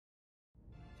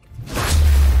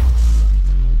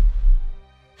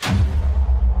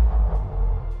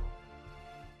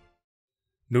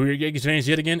New York Yankees fans,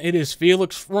 yet again, it is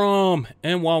Felix from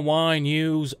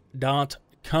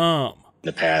NYYNEWS.com.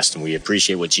 The past, and we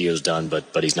appreciate what Gio's done,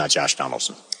 but he's not Josh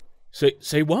Donaldson.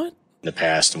 Say what? The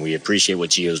past, and we appreciate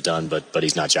what Gio's done, but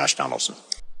he's not Josh Donaldson.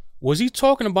 Was he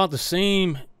talking about the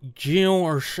same Gio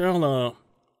Urshela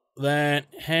that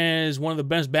has one of the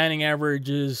best batting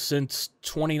averages since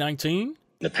 2019?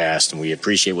 The past, and we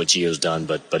appreciate what Gio's done,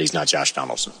 but he's not Josh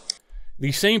Donaldson.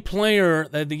 The same player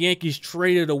that the Yankees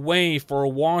traded away for a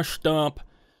washed-up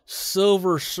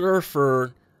Silver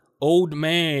Surfer old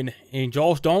man in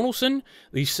Josh Donaldson,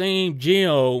 the same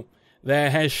Gio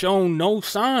that has shown no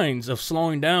signs of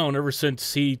slowing down ever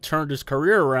since he turned his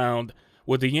career around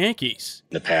with the Yankees.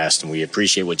 The past, and we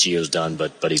appreciate what Gio's done,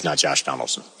 but he's not Josh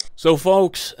Donaldson. So,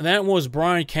 folks, that was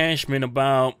Brian Cashman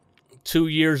about 2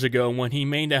 years ago when he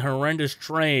made that horrendous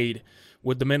trade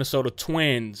with the Minnesota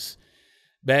Twins.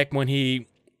 Back when he,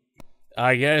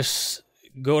 I guess,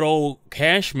 good old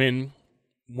Cashman,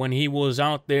 when he was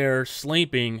out there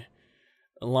sleeping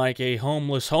like a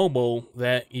homeless hobo,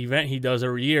 that event he does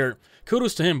every year.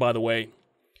 Kudos to him, by the way.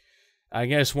 I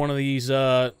guess one of these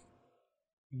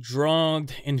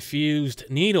drug-infused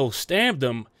needles stabbed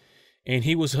him, and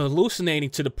he was hallucinating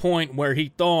to the point where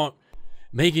he thought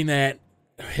making that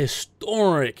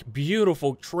historic,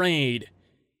 beautiful trade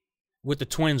with the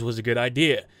Twins was a good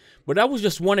idea. But that was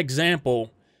just one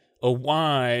example of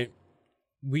why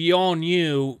we all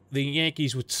knew the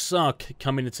Yankees would suck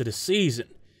coming into the season.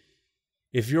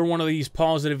 If you're one of these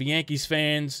positive Yankees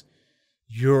fans,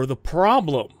 you're the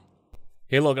problem.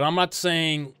 Hey, look, I'm not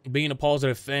saying being a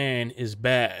positive fan is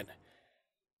bad.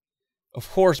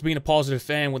 Of course, being a positive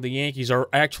fan when the Yankees are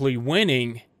actually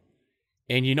winning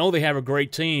and you know they have a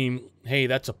great team, hey,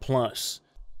 that's a plus.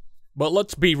 But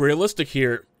let's be realistic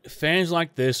here. Fans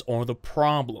like this are the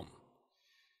problem.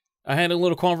 I had a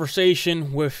little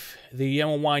conversation with the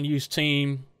NYYNEWS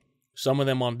team, some of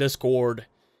them on Discord,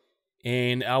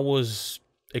 and I was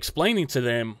explaining to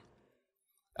them,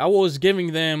 I was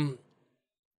giving them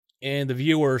and the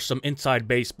viewers some inside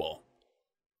baseball.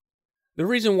 The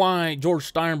reason why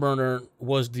George Steinbrenner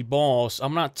was the boss,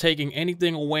 I'm not taking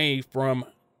anything away from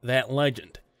that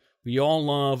legend. We all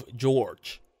love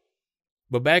George.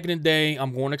 But back in the day,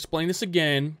 I'm going to explain this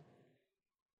again.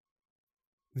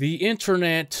 The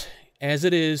internet, as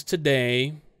it is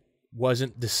today,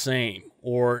 wasn't the same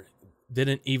or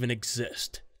didn't even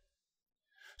exist.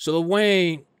 So the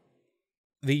way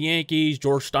the Yankees,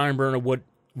 George Steinbrenner, would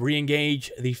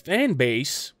re-engage the fan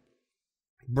base,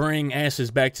 bring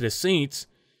asses back to the seats,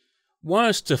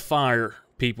 was to fire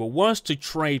people, was to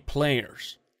trade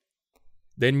players.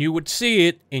 Then you would see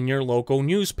it in your local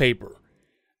newspaper.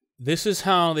 This is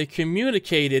how they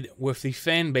communicated with the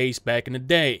fan base back in the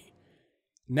day.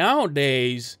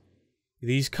 Nowadays,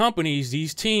 these companies,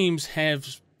 these teams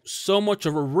have so much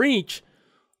of a reach,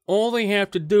 all they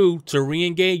have to do to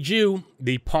re-engage you,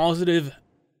 the positive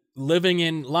living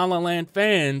in La La Land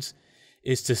fans,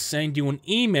 is to send you an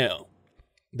email.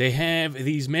 They have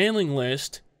these mailing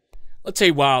lists. Let's say,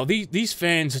 wow, these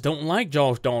fans don't like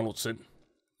Josh Donaldson.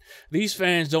 These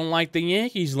fans don't like the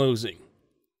Yankees losing.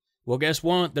 Well, guess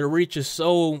what? Their reach is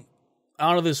so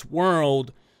out of this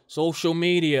world, social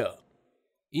media,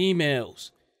 emails.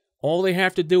 All they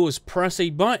have to do is press a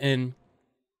button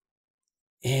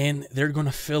and they're going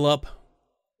to fill up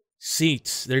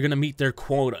seats. They're going to meet their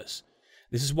quotas.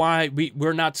 This is why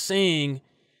we're not seeing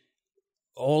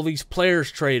all these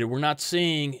players traded. We're not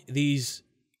seeing these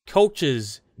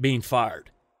coaches being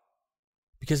fired.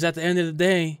 Because at the end of the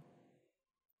day,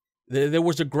 there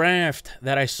was a graph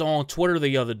that I saw on Twitter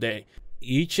the other day.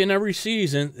 Each and every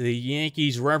season, the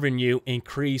Yankees' revenue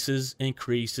increases.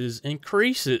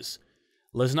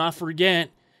 Let's not forget,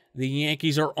 the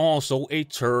Yankees are also a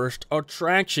tourist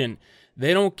attraction.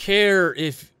 They don't care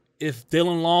if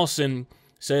Dylan Lawson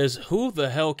says, who the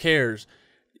hell cares?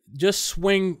 Just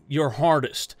swing your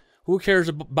hardest. Who cares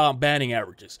about batting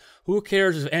averages? Who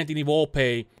cares if Anthony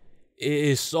Volpe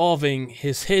is solving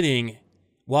his hitting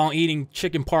while eating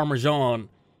chicken parmesan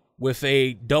with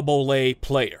a double-A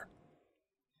player?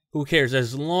 Who cares?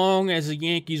 As long as the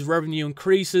Yankees' revenue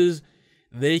increases,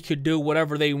 they could do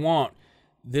whatever they want.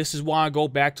 This is why I go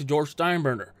back to George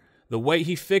Steinbrenner. The way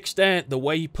he fixed that, the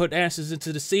way he put asses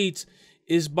into the seats,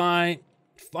 is by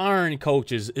firing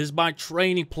coaches, is by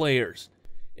training players.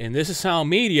 And this is how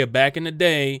media back in the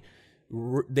day,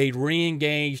 they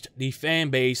re-engaged the fan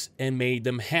base and made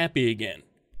them happy again.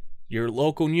 Your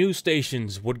local news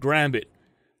stations would grab it.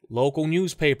 Local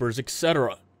newspapers,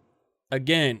 etc.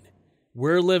 Again,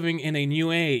 we're living in a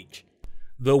new age.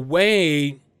 The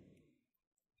way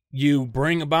you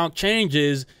bring about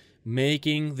changes,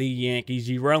 making the Yankees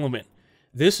irrelevant.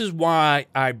 This is why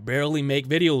I barely make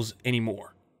videos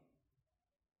anymore.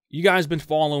 You guys been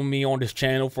following me on this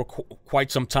channel for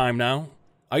quite some time now.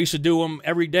 I used to do them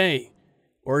every day,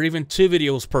 or even 2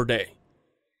 videos per day.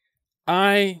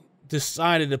 I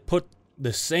decided to put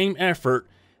the same effort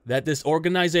that this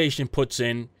organization puts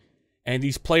in and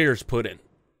these players put in.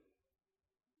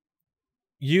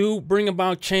 You bring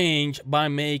about change by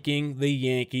making the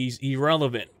Yankees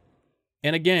irrelevant.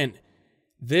 And again,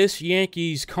 this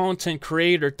Yankees content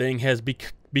creator thing has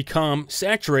become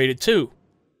saturated too.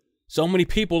 So many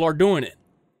people are doing it.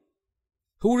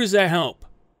 Who does that help?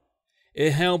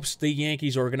 It helps the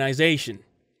Yankees organization.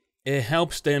 It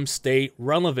helps them stay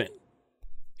relevant.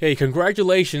 Hey,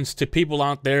 congratulations to people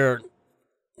out there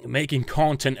making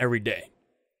content every day.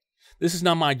 This is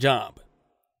not my job.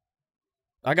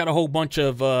 I got a whole bunch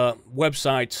of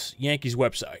websites, Yankees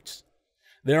websites.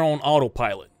 They're on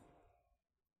autopilot.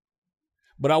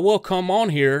 But I will come on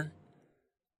here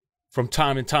from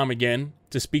time and time again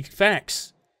to speak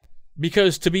facts.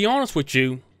 Because to be honest with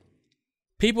you,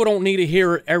 people don't need to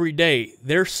hear it every day.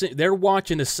 They're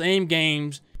watching the same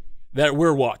games that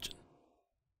we're watching.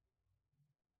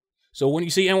 So when you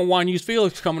see NYYNEWS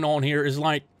Felix coming on here, it's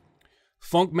like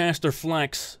Funkmaster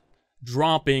Flex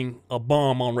dropping a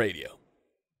bomb on radio.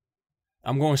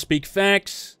 I'm going to speak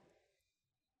facts.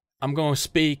 I'm going to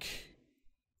speak...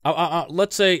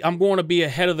 let's say I'm going to be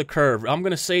ahead of the curve. I'm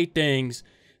going to say things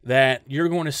that you're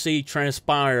going to see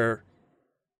transpire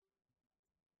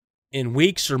in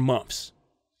weeks or months.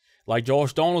 Like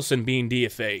Josh Donaldson being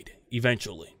DFA'd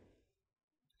eventually.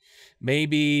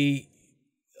 Maybe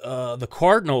the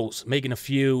Cardinals making a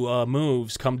few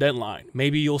moves come deadline.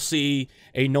 Maybe you'll see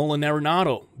a Nolan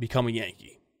Arenado become a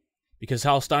Yankee. Because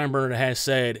Hal Steinbrenner has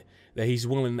said that he's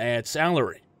willing to add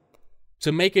salary.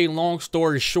 To make a long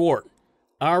story short,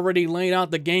 I already laid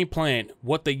out the game plan,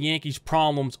 what the Yankees'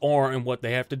 problems are and what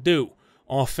they have to do.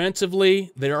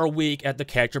 Offensively, they are weak at the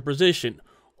catcher position.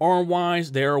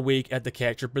 Arm-wise, they are weak at the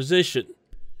catcher position.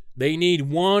 They need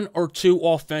 1 or 2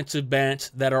 offensive bats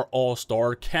that are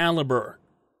all-star caliber.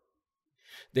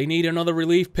 They need another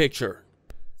relief pitcher.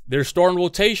 Their starting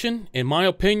rotation, in my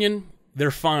opinion,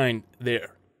 they're fine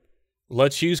there.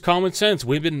 Let's use common sense.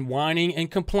 We've been whining and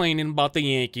complaining about the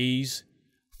Yankees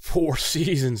 4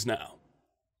 seasons now.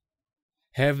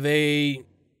 Have they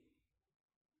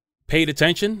paid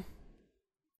attention?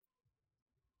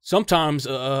 Sometimes,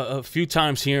 a few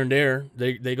times here and there,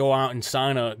 they go out and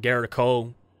sign a Garrett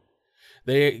Cole.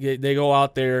 They go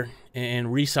out there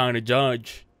and re-sign a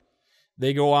Judge.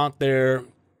 They go out there,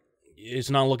 it's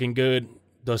not looking good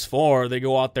thus far. They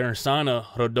go out there and sign a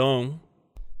Rodon.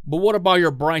 But what about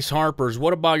your Bryce Harpers?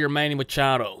 What about your Manny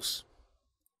Machados?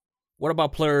 What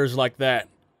about players like that?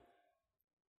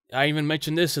 I even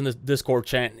mentioned this in the Discord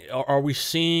chat. Are we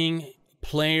seeing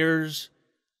players,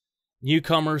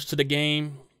 newcomers to the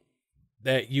game,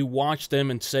 that you watch them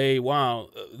and say, wow,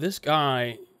 this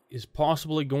guy is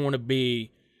possibly going to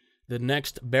be the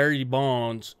next Barry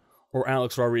Bonds or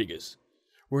Alex Rodriguez?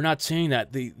 We're not seeing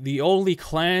that. The only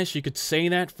class you could say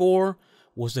that for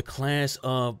was the class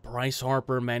of Bryce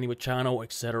Harper, Manny Machado,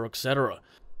 etc., etc.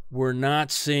 We're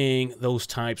not seeing those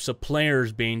types of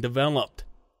players being developed.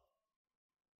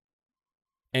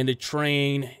 And the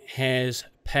train has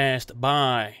passed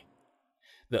by.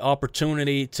 The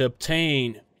opportunity to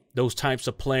obtain those types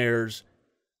of players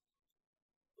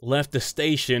left the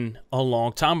station a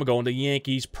long time ago, and the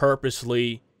Yankees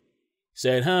purposely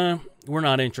said, we're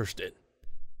not interested.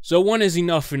 So when is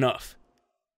enough enough?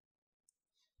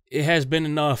 It has been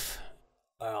enough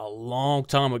a long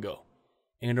time ago.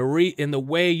 And the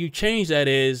way you change that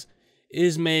is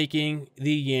making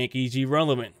the Yankees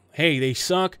irrelevant. Hey, they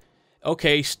suck.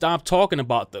 Okay, stop talking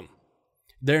about them.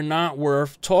 They're not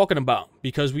worth talking about,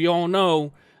 because we all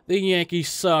know the Yankees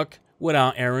suck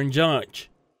without Aaron Judge.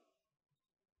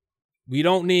 You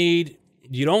don't need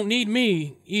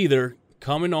me either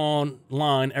coming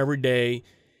online every day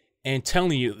and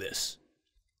telling you this.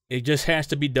 It just has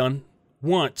to be done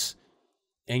once,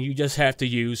 and you just have to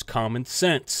use common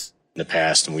sense. In the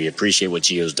past, and we appreciate what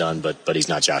Gio's done, but he's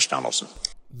not Josh Donaldson.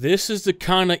 This is the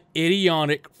kind of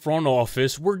idiotic front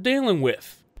office we're dealing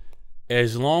with.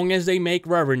 As long as they make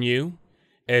revenue,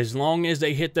 as long as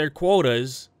they hit their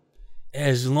quotas,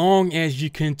 as long as you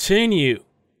continue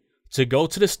to go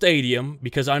to the stadium,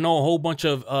 because I know a whole bunch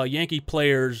of Yankee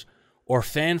players are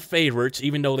fan favorites,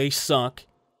 even though they suck,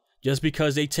 just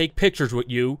because they take pictures with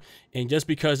you, and just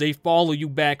because they follow you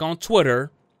back on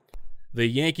Twitter, the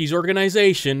Yankees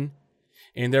organization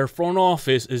and their front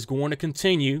office is going to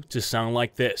continue to sound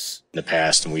like this. In the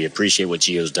past, and we appreciate what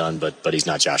Gio's done, but he's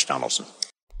not Josh Donaldson.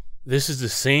 This is the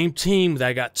same team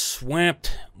that got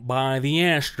swept by the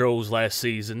Astros last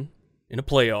season in the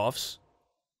playoffs.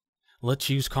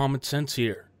 Let's use common sense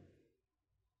here.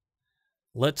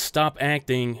 Let's stop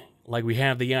acting like we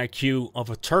have the IQ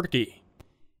of a turkey.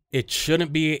 It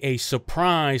shouldn't be a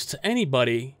surprise to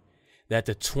anybody that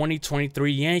the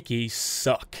 2023 Yankees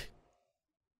suck.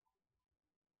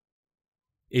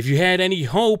 If you had any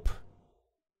hope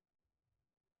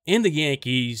in the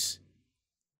Yankees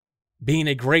being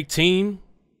a great team,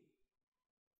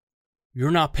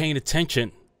 you're not paying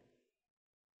attention.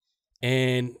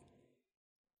 And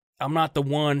I'm not the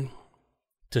one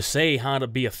to say how to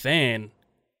be a fan,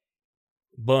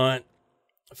 but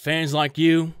fans like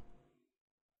you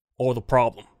are the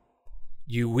problem.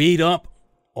 You eat up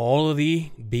all of the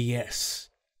BS.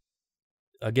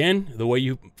 Again, the way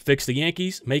you fix the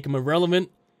Yankees, make them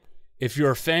irrelevant. If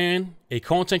you're a fan, a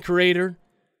content creator,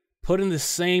 put in the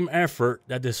same effort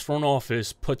that this front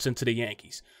office puts into the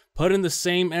Yankees. Put in the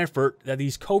same effort that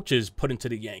these coaches put into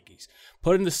the Yankees.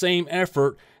 Put in the same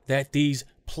effort that these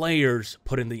players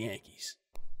put in the Yankees.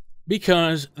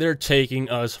 Because they're taking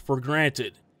us for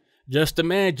granted. Just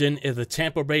imagine if the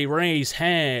Tampa Bay Rays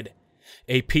had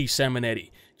a Pete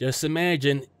Seminetti. Just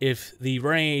imagine if the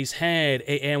Rays had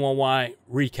a NYY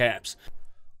recaps.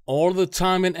 All the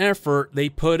time and effort they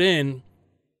put in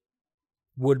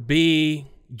would be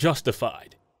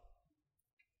justified.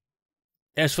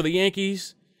 As for the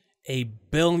Yankees, a $1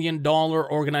 billion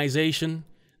organization,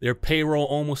 their payroll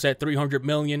almost at $300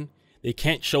 million. They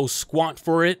can't show squat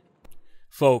for it.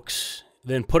 Folks,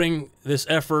 then putting this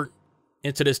effort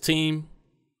into this team,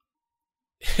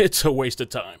 it's a waste of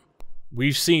time.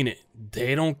 We've seen it.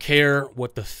 They don't care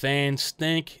what the fans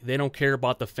think. They don't care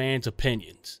about the fans'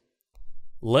 opinions.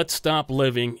 Let's stop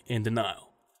living in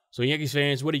denial. So, Yankees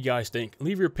fans, what do you guys think?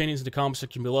 Leave your opinions in the comment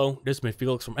section below. This has been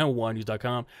Felix from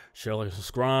NYYNEWS.com. Share, like, and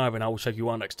subscribe, and I will check you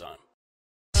out next time.